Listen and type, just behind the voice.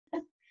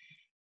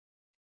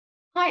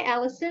Hi,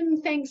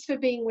 Alyson. Thanks for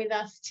being with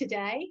us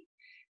today.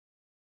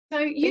 So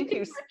you've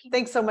Thank you.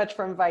 Thanks so much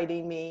for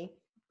inviting me.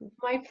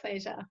 My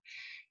pleasure.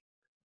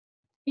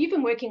 You've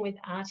been working with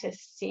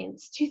artists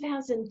since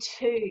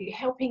 2002,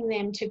 helping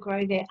them to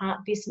grow their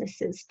art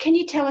businesses. Can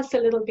you tell us a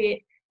little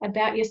bit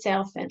about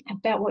yourself and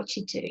about what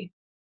you do?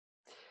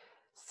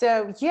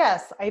 So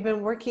yes, I've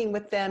been working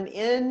with them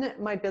in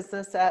my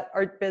business at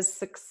Art Biz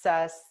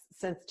Success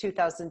since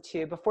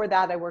 2002. Before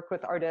that, I worked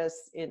with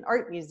artists in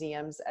art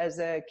museums as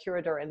a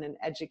curator and an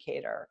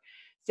educator.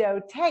 So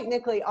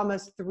technically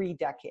almost 3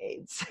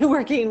 decades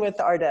working with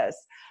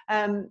artists.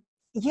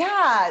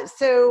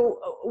 So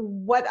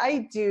what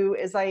I do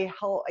is I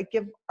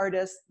give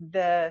artists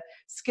the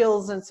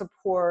skills and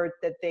support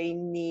that they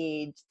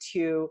need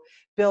to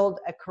build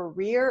a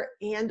career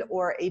and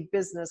or a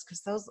business,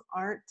 because those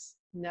aren't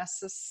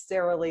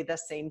necessarily the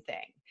same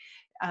thing.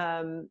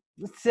 And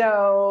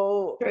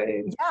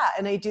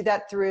I do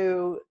that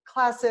through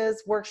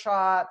classes,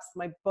 workshops,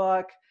 my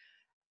book.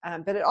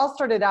 But it all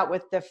started out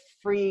with the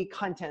free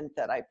content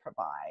that I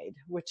provide,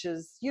 which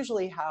is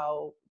usually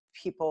how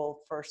people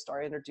first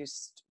are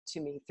introduced to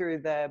me, through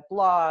the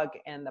blog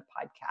and the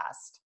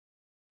podcast.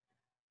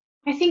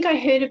 I think I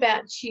heard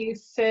about you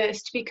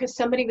first because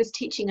somebody was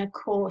teaching a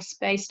course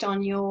based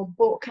on your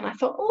book, and I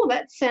thought, oh,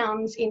 that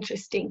sounds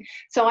interesting.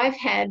 So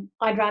I'd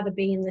Rather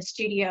Be in the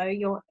Studio,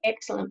 your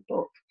excellent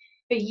book,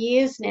 for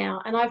years now,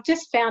 and I've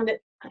just found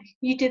that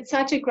you did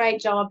such a great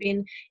job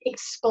in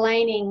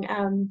explaining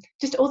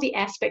just all the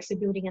aspects of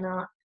building an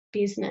art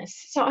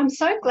business. So I'm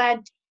so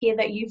glad to hear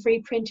that you've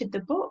reprinted the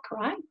book,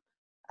 right?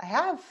 I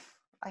have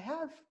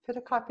put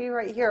a copy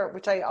right here,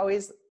 which I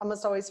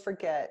almost always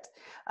forget.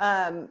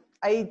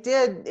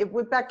 It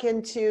went back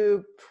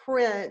into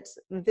print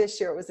this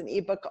year. It was an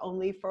ebook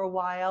only for a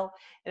while,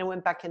 and it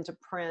went back into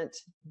print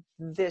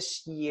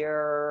this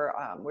year.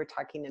 We're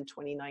talking in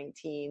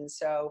 2019.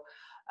 So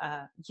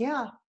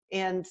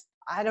and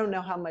I don't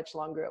know how much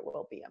longer it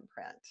will be in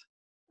print.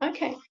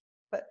 Okay.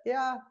 But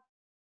yeah,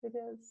 it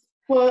is.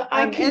 Well,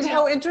 and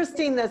how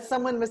interesting that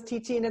someone was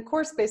teaching a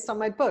course based on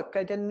my book.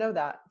 I didn't know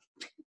that.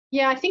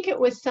 Yeah, I think it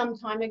was some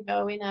time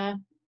ago in a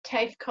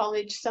TAFE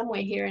college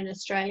somewhere here in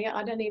Australia.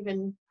 I don't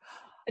even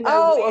know.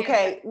 Oh,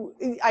 okay.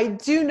 I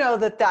do know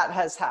that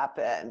has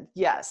happened.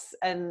 Yes.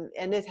 And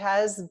it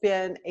has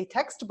been a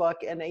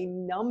textbook in a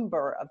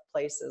number of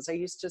places. I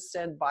used to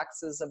send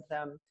boxes of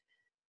them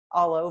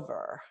all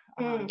over.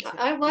 I can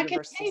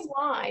tell you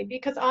why,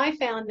 because I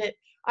found that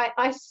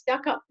I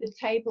stuck up the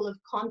table of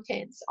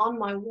contents on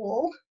my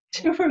wall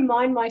to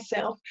remind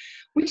myself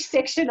which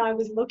section I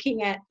was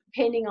looking at,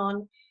 depending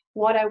on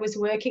what I was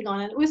working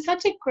on. And it was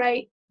such a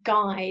great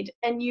guide,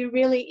 and you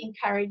really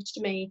encouraged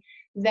me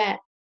that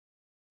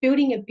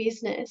building a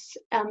business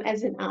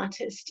as an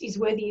artist is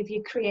worthy of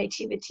your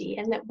creativity,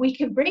 and that we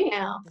can bring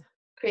our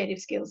creative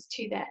skills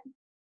to that.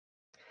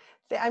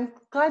 I'm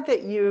glad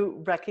that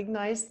you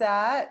recognize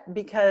that,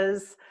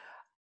 because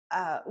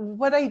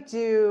what I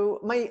do,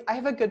 I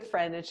have a good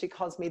friend, and she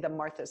calls me the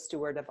Martha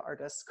Stewart of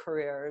artists'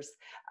 careers,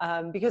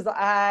 because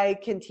I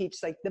can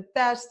teach like the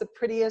best, the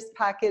prettiest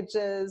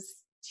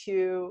packages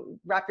to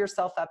wrap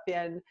yourself up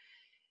in.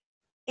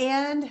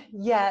 And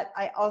yet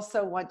I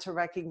also want to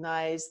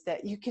recognize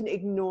that you can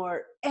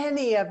ignore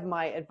any of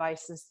my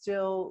advice and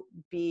still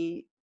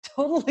be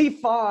totally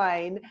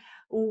fine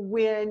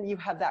when you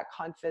have that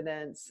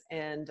confidence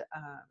and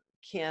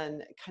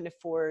can kind of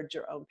forge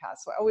your own path.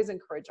 So I always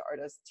encourage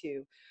artists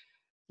to,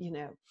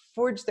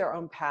 forge their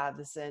own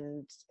paths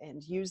and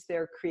use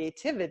their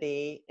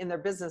creativity in their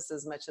business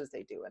as much as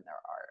they do in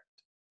their art.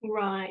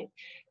 Right.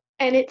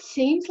 And it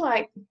seems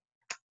like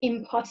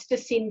imposter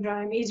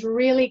syndrome is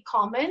really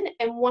common,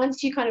 and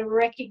once you kind of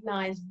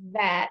recognize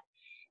that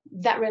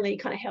really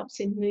kind of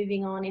helps in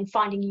moving on and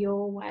finding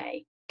your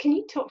way. Can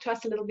you talk to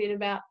us a little bit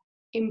about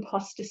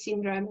imposter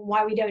syndrome and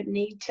why we don't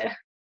need to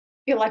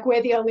feel like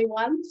we're the only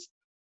ones?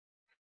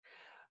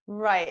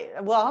 Right.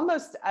 Well,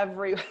 almost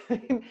every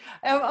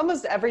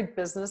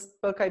business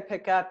book I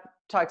pick up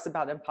talks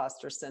about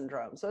imposter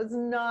syndrome. So it's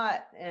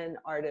not an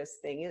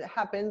artist thing. It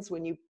happens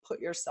when you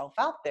put yourself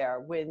out there,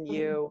 when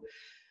you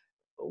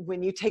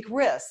take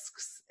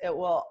risks. It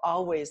will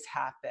always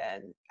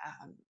happen.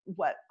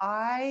 What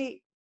I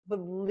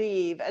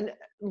believe, and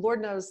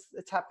Lord knows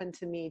it's happened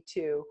to me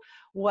too,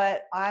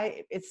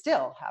 it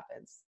still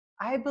happens.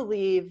 I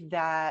believe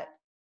that,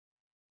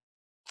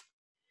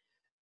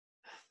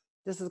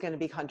 this is going to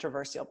be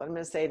controversial, but I'm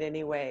going to say it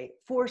anyway.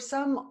 For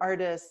some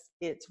artists,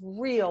 it's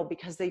real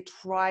because they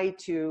try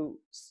to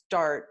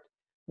start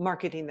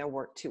marketing their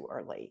work too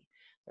early.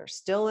 They're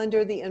still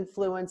under the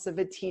influence of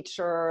a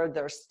teacher.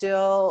 They're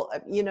still,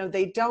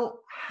 they don't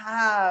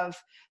have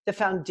the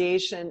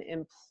foundation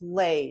in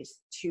place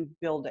to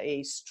build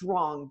a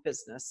strong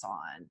business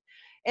on.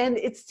 And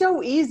it's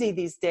so easy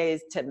these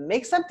days to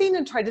make something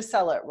and try to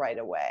sell it right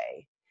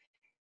away.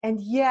 And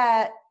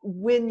yet,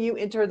 when you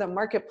enter the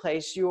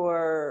marketplace, you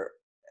aren't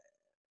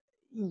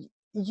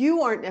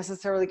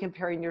necessarily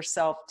comparing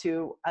yourself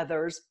to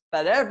others,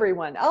 but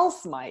everyone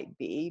else might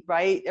be,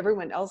 right?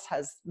 Everyone else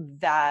has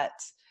that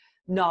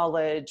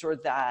knowledge or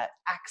that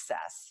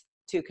access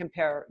to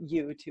compare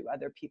you to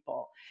other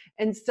people.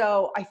 And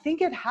so I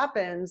think it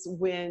happens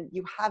when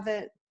you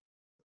haven't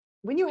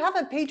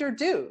paid your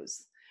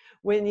dues,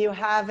 when you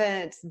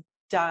haven't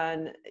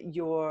done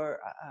your,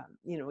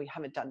 we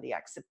haven't done the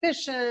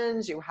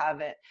exhibitions,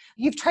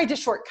 you've tried to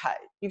shortcut,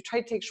 you've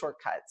tried to take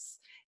shortcuts.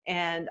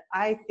 And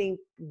I think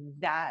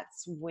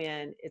that's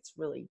when it's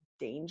really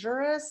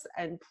dangerous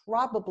and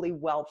probably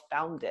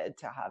well-founded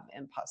to have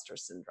imposter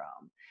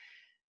syndrome.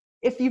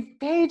 If you've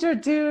paid your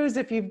dues,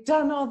 if you've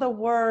done all the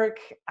work,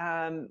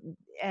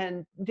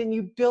 and then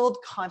you build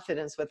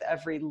confidence with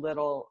every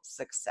little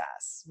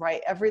success,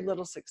 right? Every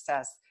little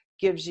success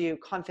gives you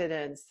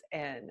confidence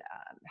and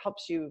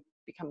helps you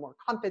become more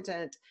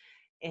competent,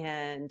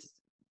 and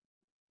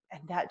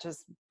that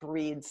just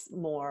breeds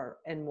more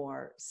and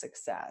more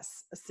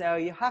success. So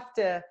you have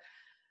to,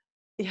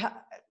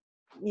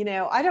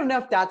 I don't know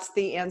if that's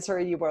the answer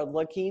you were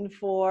looking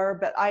for,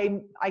 but I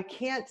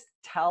can't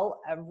tell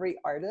every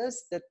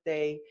artist that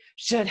they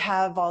should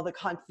have all the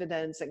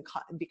confidence and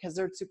because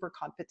they're super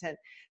competent,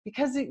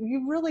 because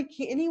you really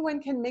can't,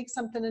 anyone can make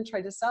something and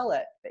try to sell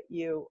it, but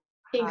you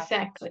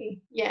exactly.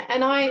 Yeah.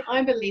 And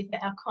I believe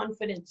that our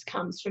confidence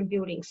comes from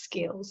building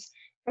skills,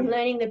 from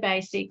learning the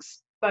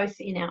basics, both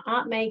in our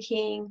art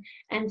making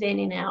and then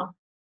in our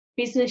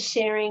business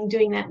sharing,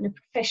 doing that in a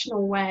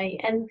professional way.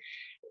 And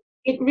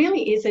it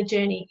really is a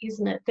journey,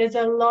 isn't it? There's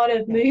a lot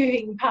of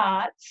moving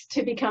parts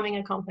to becoming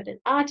a competent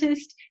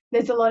artist.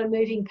 There's a lot of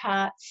moving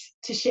parts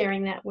to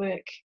sharing that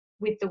work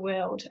with the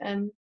world.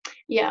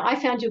 Yeah, I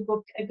found your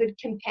book a good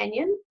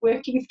companion,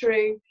 working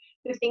through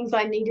the things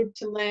I needed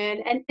to learn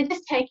and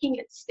just taking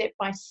it step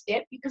by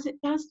step, because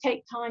it does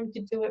take time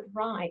to do it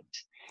right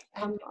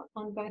on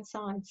both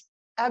sides.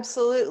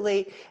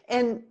 Absolutely.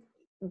 And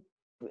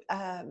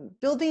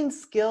building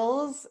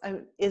skills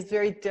is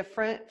very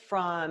different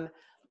from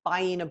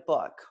buying a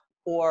book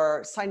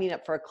or signing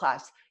up for a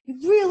class.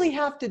 You really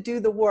have to do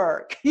the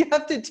work. You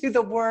have to do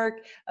the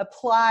work,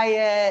 apply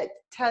it,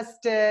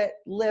 test it,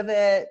 live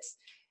it.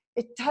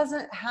 It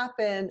doesn't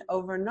happen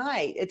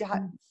overnight.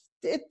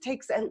 It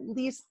takes at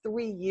least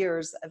 3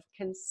 years of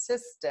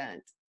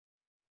consistent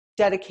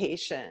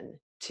dedication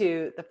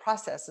to the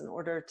process in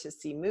order to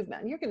see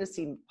movement. And you're going to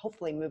see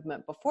hopefully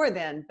movement before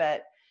then,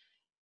 but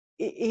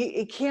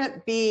it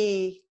can't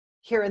be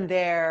here and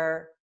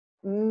there.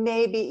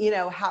 Maybe,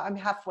 I'm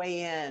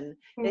halfway in.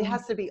 It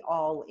has to be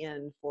all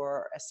in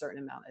for a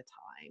certain amount of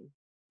time.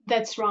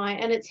 That's right.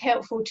 And it's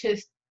helpful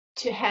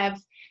to have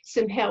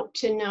some help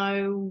to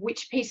know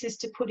which pieces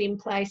to put in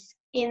place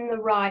in the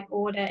right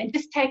order, and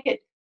just take it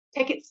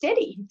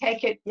steady,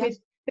 take it with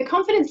the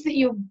confidence that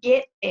you'll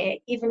get there,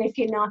 even if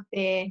you're not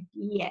there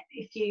yet,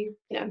 if you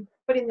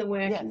put in the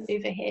work and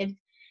move ahead.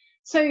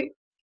 So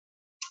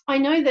I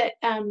know that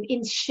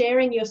in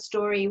sharing your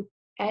story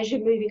as you're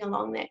moving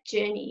along that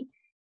journey,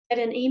 that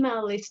an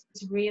email list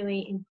is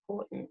really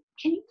important.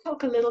 Can you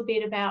talk a little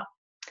bit about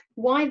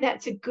why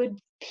that's a good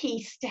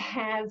piece to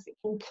have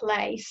in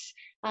place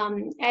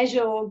as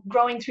you're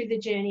growing through the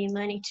journey and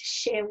learning to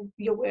share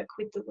your work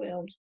with the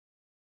world?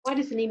 Why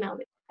does an email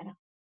list matter?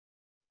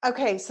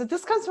 Okay, so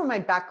this comes from my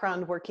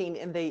background working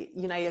in the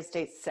United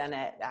States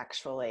Senate,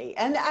 actually,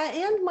 and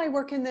my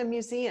work in the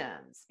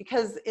museums,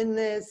 because in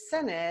the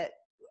Senate,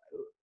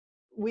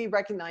 we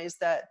recognize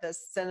that the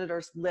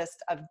senator's list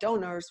of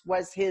donors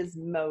was his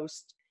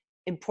most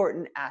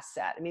important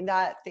asset. I mean,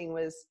 that thing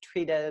was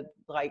treated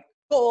like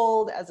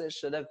gold, as it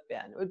should have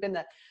been. It would have been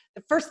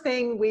the first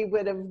thing we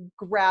would have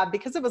grabbed,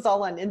 because it was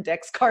all on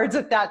index cards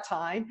at that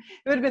time.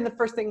 It would have been the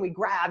first thing we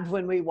grabbed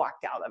when we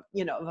walked out of,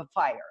 of a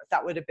fire.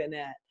 That would have been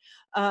it.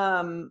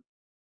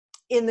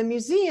 In the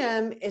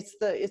museum,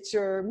 it's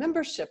your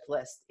membership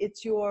list,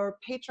 it's your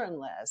patron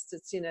list,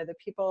 it's the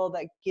people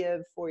that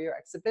give for your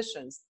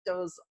exhibitions.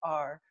 Those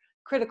are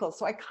critical.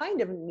 So I kind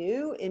of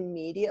knew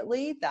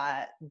immediately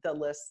that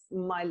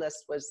my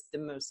list was the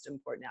most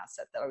important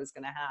asset that I was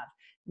going to have.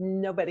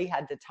 Nobody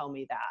had to tell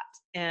me that.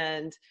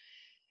 And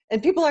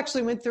people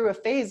actually went through a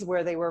phase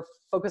where they were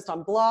focused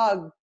on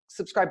blog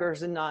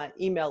subscribers and not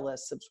email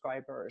list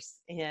subscribers,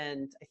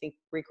 and I think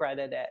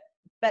regretted it.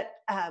 But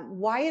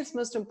why it's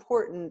most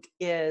important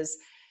is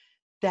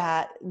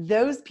that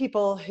those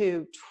people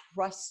who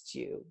trust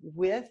you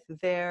with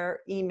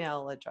their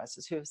email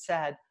addresses, who have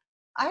said,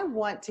 I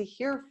want to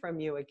hear from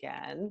you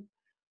again,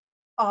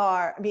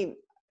 gosh,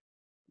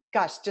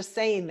 just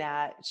saying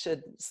that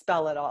should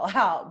spell it all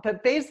out.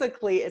 But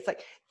basically, it's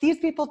like, these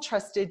people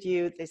trusted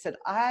you. They said,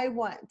 I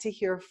want to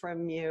hear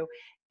from you.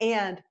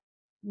 And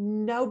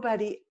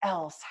nobody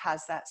else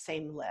has that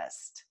same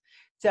list.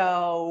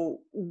 So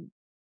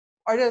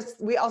artists,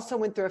 we also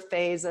went through a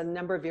phase a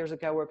number of years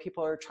ago where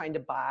people are trying to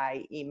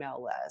buy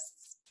email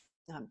lists.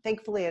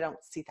 Thankfully, I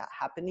don't see that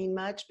happening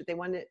much, but they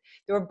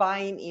were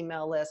buying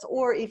email lists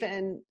or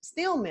even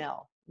snail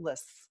mail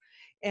lists.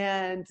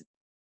 And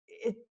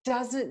it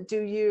doesn't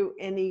do you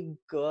any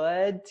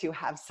good to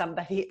have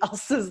somebody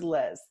else's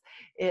list.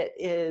 It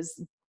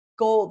is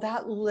gold,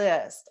 that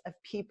list of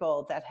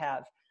people that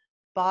have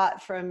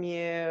bought from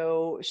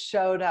you,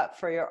 showed up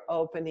for your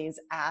openings,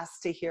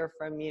 asked to hear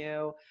from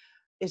you,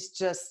 is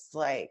just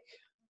like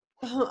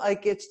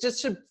it's just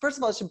should, first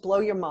of all, it should blow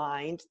your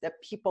mind that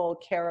people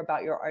care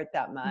about your art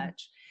that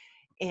much.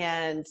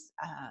 And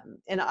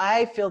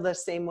I feel the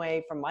same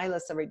way from my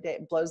list every day.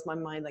 It blows my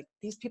mind. Like,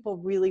 these people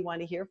really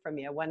want to hear from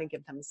me. I want to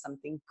give them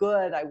something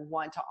good. I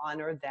want to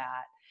honor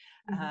that.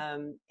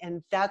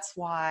 And that's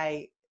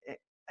why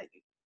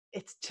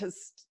it's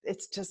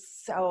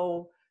just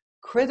so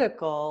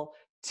critical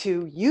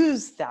to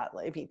use that.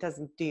 I mean, it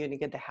doesn't do you any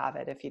good to have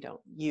it if you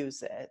don't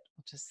use it.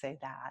 I'll just say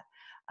that.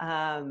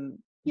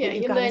 Yeah,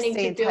 you're learning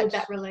to build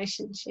that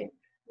relationship.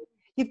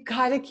 You've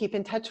got to keep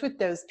in touch with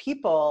those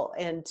people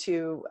and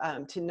to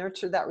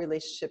nurture that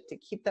relationship, to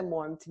keep them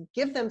warm, to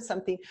give them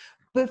something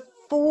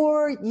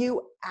before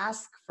you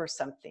ask for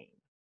something,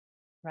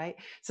 right?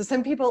 So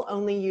some people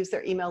only use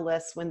their email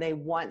lists when they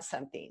want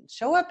something.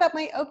 Show up at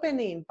my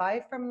opening,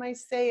 buy from my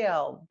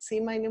sale, see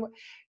my new.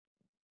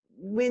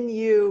 When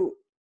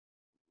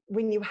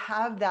you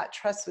have that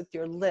trust with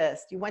your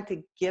list, you want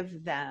to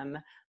give them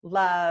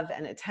love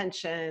and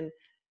attention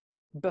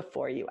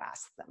before you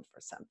ask them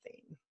for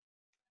something.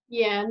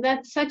 Yeah, and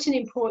that's such an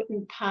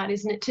important part,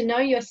 isn't it? To know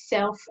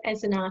yourself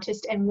as an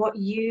artist and what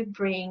you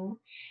bring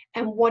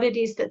and what it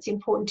is that's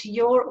important to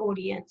your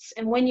audience.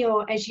 And when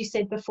you're, as you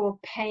said before,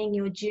 paying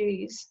your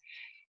dues,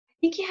 I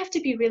think you have to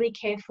be really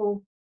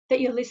careful that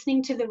you're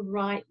listening to the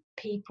right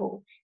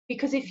people.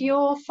 Because if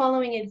you're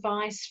following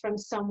advice from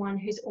someone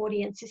whose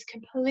audience is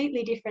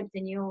completely different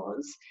than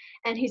yours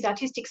and whose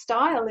artistic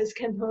style is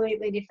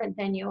completely different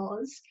than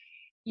yours,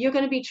 you're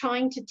going to be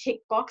trying to tick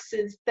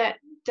boxes that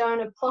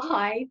don't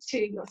apply to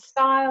your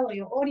style or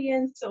your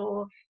audience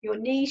or your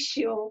niche,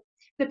 or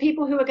the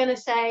people who are going to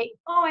say,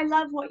 oh, I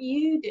love what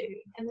you do.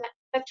 And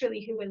that's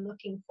really who we're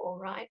looking for,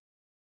 right?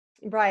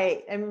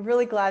 Right. I'm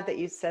really glad that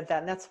you said that.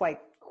 And that's why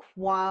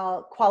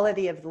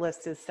quality of the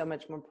list is so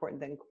much more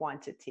important than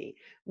quantity.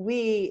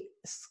 We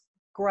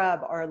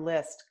scrub our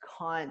list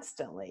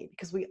constantly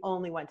because we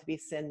only want to be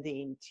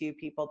sending to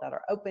people that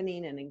are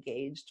opening and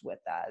engaged with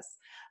us.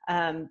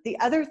 The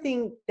other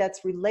thing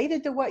that's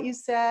related to what you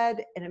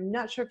said, and I'm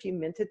not sure if you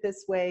meant it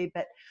this way,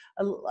 but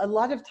a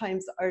lot of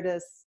times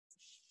artists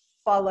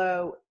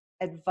follow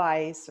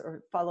advice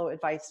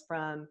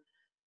from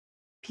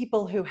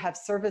people who have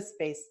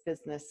service-based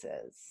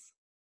businesses,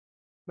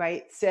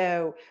 right?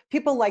 So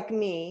people like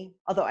me,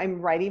 although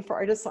I'm writing for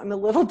artists, so I'm a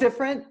little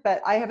different,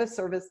 but I have a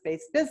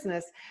service-based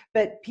business,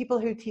 but people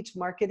who teach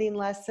marketing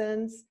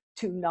lessons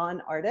to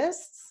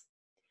non-artists,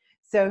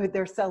 so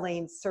they're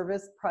selling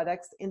service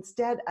products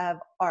instead of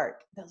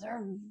art. Those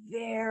are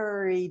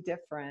very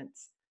different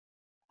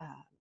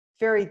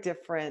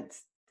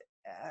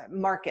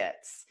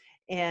markets.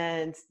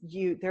 And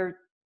they're,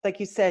 like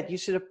you said, you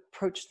should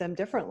approach them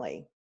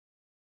differently.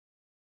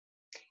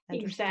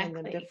 Understand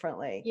them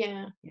differently.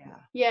 Yeah.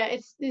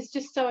 It's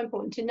just so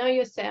important to know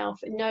yourself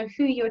and know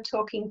who you're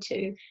talking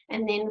to,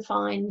 and then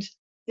find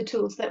the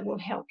tools that will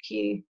help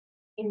you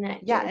in that.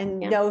 Yeah, and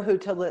know who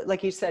to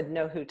like you said,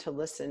 know who to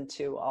listen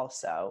to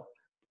also.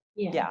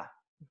 Yeah.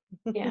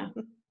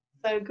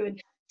 So good.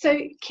 So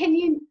can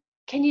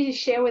you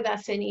share with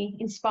us any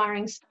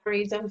inspiring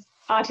stories of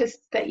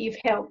artists that you've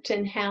helped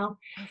and how,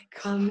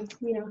 I'm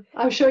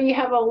sure you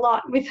have a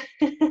lot with.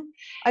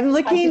 I'm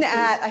looking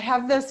at, I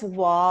have this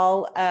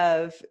wall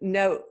of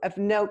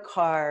note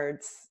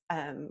cards.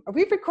 Are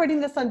we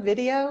recording this on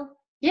video?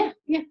 Yeah.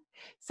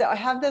 So I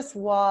have this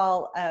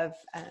wall of,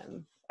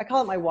 I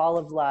call it my wall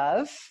of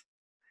love.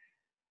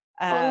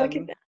 Look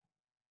at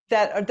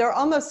that. They're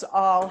almost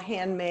all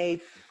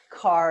handmade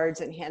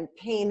cards and hand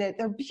painted.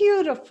 They're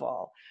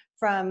beautiful,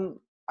 from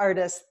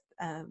artists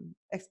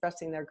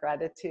expressing their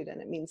gratitude,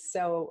 and it means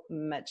so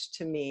much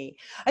to me.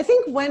 I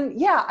think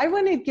I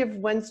want to give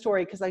one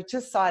story because I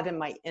just saw it in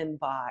my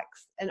inbox.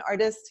 An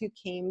artist who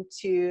came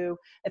to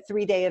a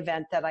 3-day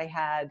event that I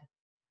had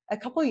a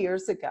couple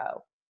years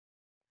ago,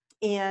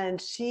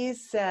 and she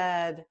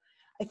said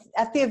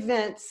at the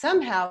event,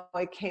 somehow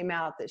it came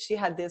out that she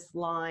had this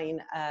line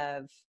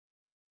of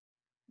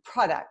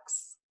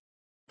products,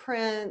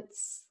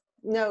 prints,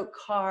 note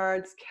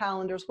cards,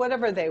 calendars,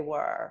 whatever they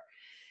were.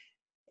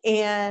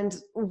 And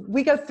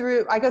I go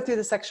through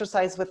this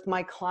exercise with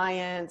my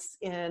clients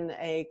in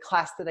a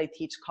class that I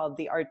teach called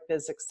the Art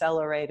Biz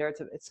Accelerator.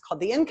 It's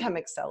called the Income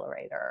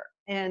Accelerator.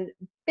 And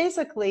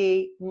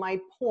basically my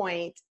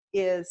point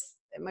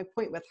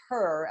with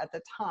her at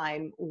the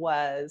time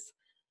was,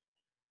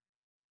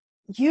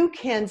 you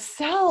can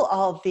sell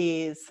all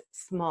these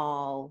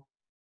small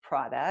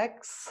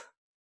products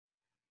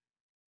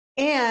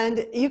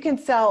and you can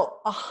sell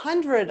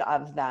 100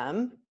 of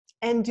them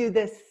and do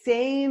the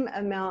same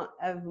amount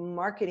of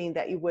marketing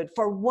that you would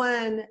for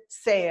one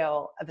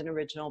sale of an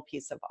original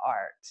piece of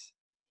art.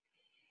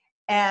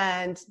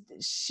 And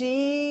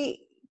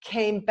she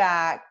came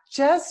back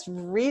just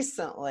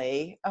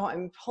recently. Oh,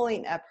 I'm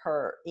pulling up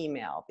her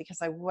email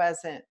because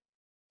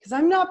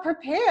I'm not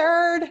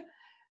prepared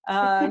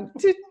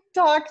to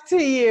talk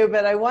to you,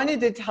 but I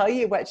wanted to tell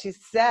you what she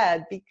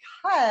said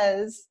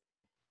because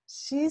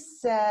She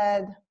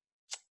said,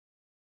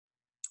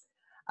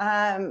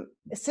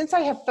 since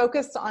I have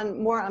focused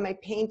more on my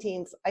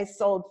paintings, I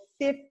sold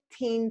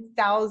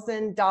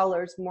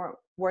 $15,000 more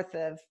worth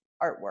of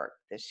artwork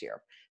this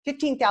year.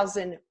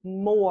 $15,000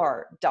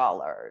 more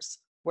dollars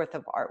worth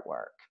of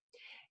artwork.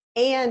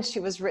 And she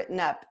was written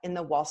up in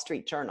the Wall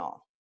Street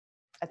Journal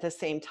at the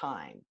same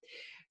time.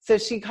 So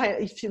she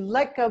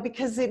let go,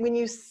 because when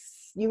you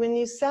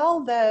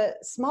sell the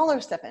smaller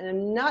stuff, and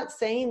I'm not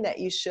saying that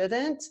you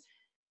shouldn't,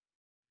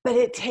 but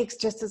it takes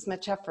just as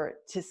much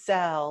effort to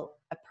sell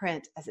a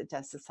print as it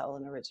does to sell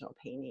an original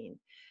painting.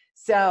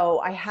 So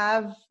I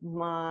have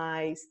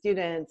my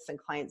students and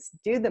clients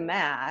do the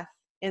math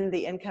in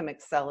the Income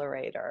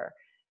Accelerator.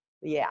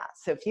 Yeah,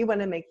 so if you want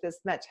to make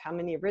this much, how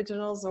many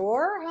originals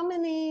or how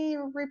many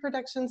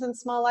reproductions and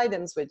small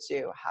items would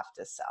you have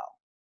to sell?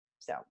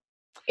 So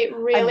it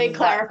really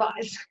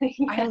clarifies.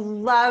 I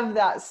love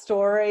that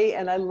story,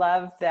 and I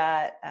love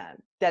that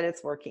that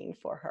it's working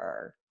for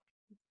her.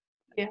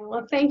 Yeah,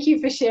 well, thank you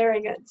for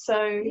sharing it.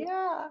 So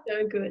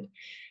good.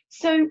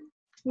 So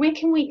where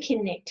can we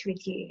connect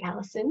with you,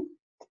 Alyson?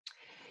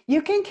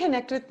 You can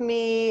connect with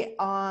me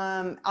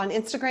on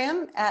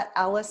Instagram at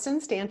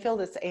Alyson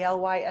Stanfield. It's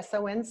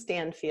ALYSON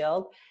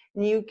Stanfield.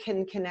 And you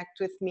can connect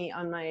with me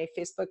on my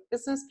Facebook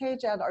business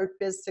page at Art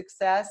Biz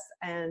Success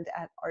and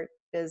at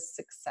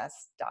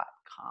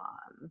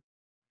artbizsuccess.com.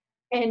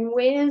 And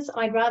where's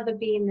I'd Rather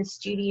Be in the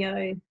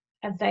Studio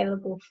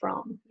available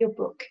from, your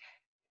book?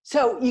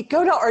 So you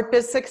go to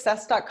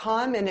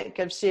artbizsuccess.com and it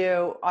gives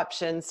you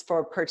options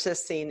for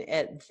purchasing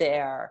it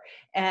there.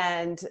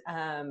 And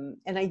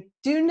I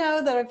do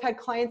know that I've had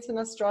clients in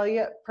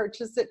Australia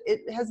purchase it.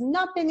 It has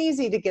not been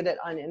easy to get it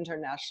on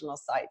international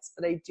sites,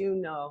 but I do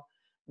know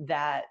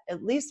that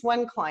at least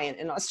one client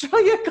in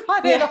Australia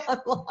got it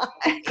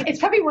online. It's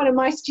probably one of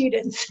my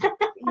students.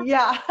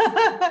 Yeah.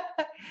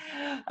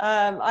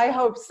 I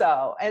hope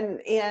so.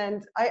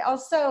 And I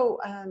also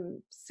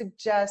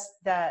suggest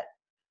that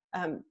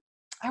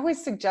I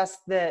always suggest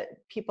that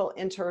people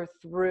enter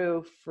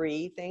through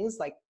free things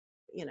like,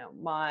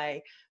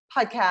 my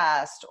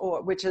podcast,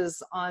 which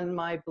is on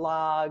my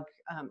blog,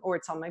 or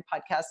it's on my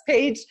podcast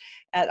page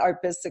at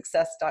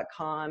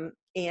artbizsuccess.com,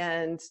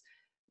 and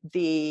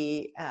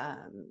the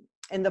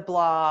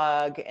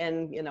blog,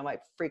 and I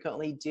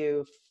frequently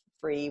do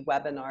free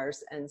webinars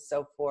and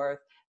so forth.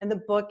 And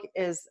the book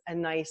is a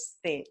nice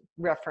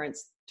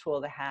reference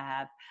tool to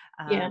have.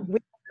 We're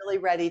really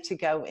ready to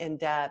go in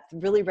depth,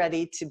 really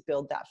ready to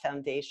build that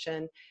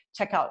foundation.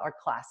 Check out our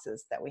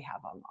classes that we have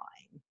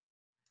online.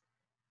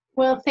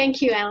 Well, thank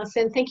you,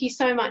 Alyson. Thank you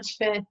so much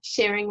for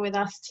sharing with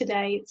us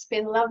today. It's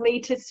been lovely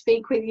to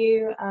speak with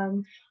you.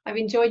 I've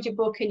enjoyed your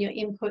book and your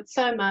input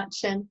so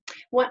much. And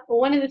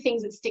one of the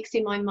things that sticks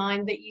in my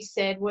mind that you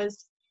said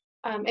was,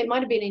 it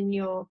might have been in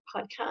your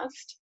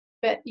podcast,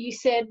 but you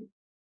said,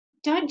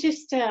 don't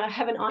just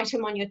have an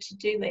item on your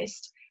to-do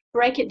list,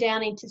 break it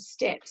down into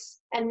steps,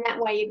 and that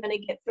way you're going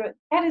to get through it.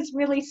 That has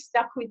really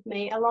stuck with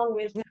me, along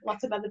with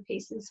lots of other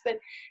pieces. But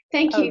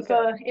thank you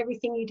for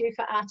everything you do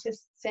for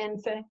artists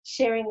and for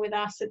sharing with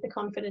us at the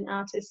Confident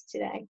Artist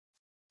today.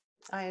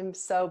 I am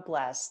so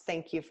blessed.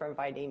 Thank you for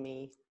inviting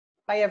me.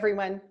 Bye,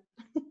 everyone.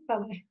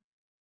 Bye-bye.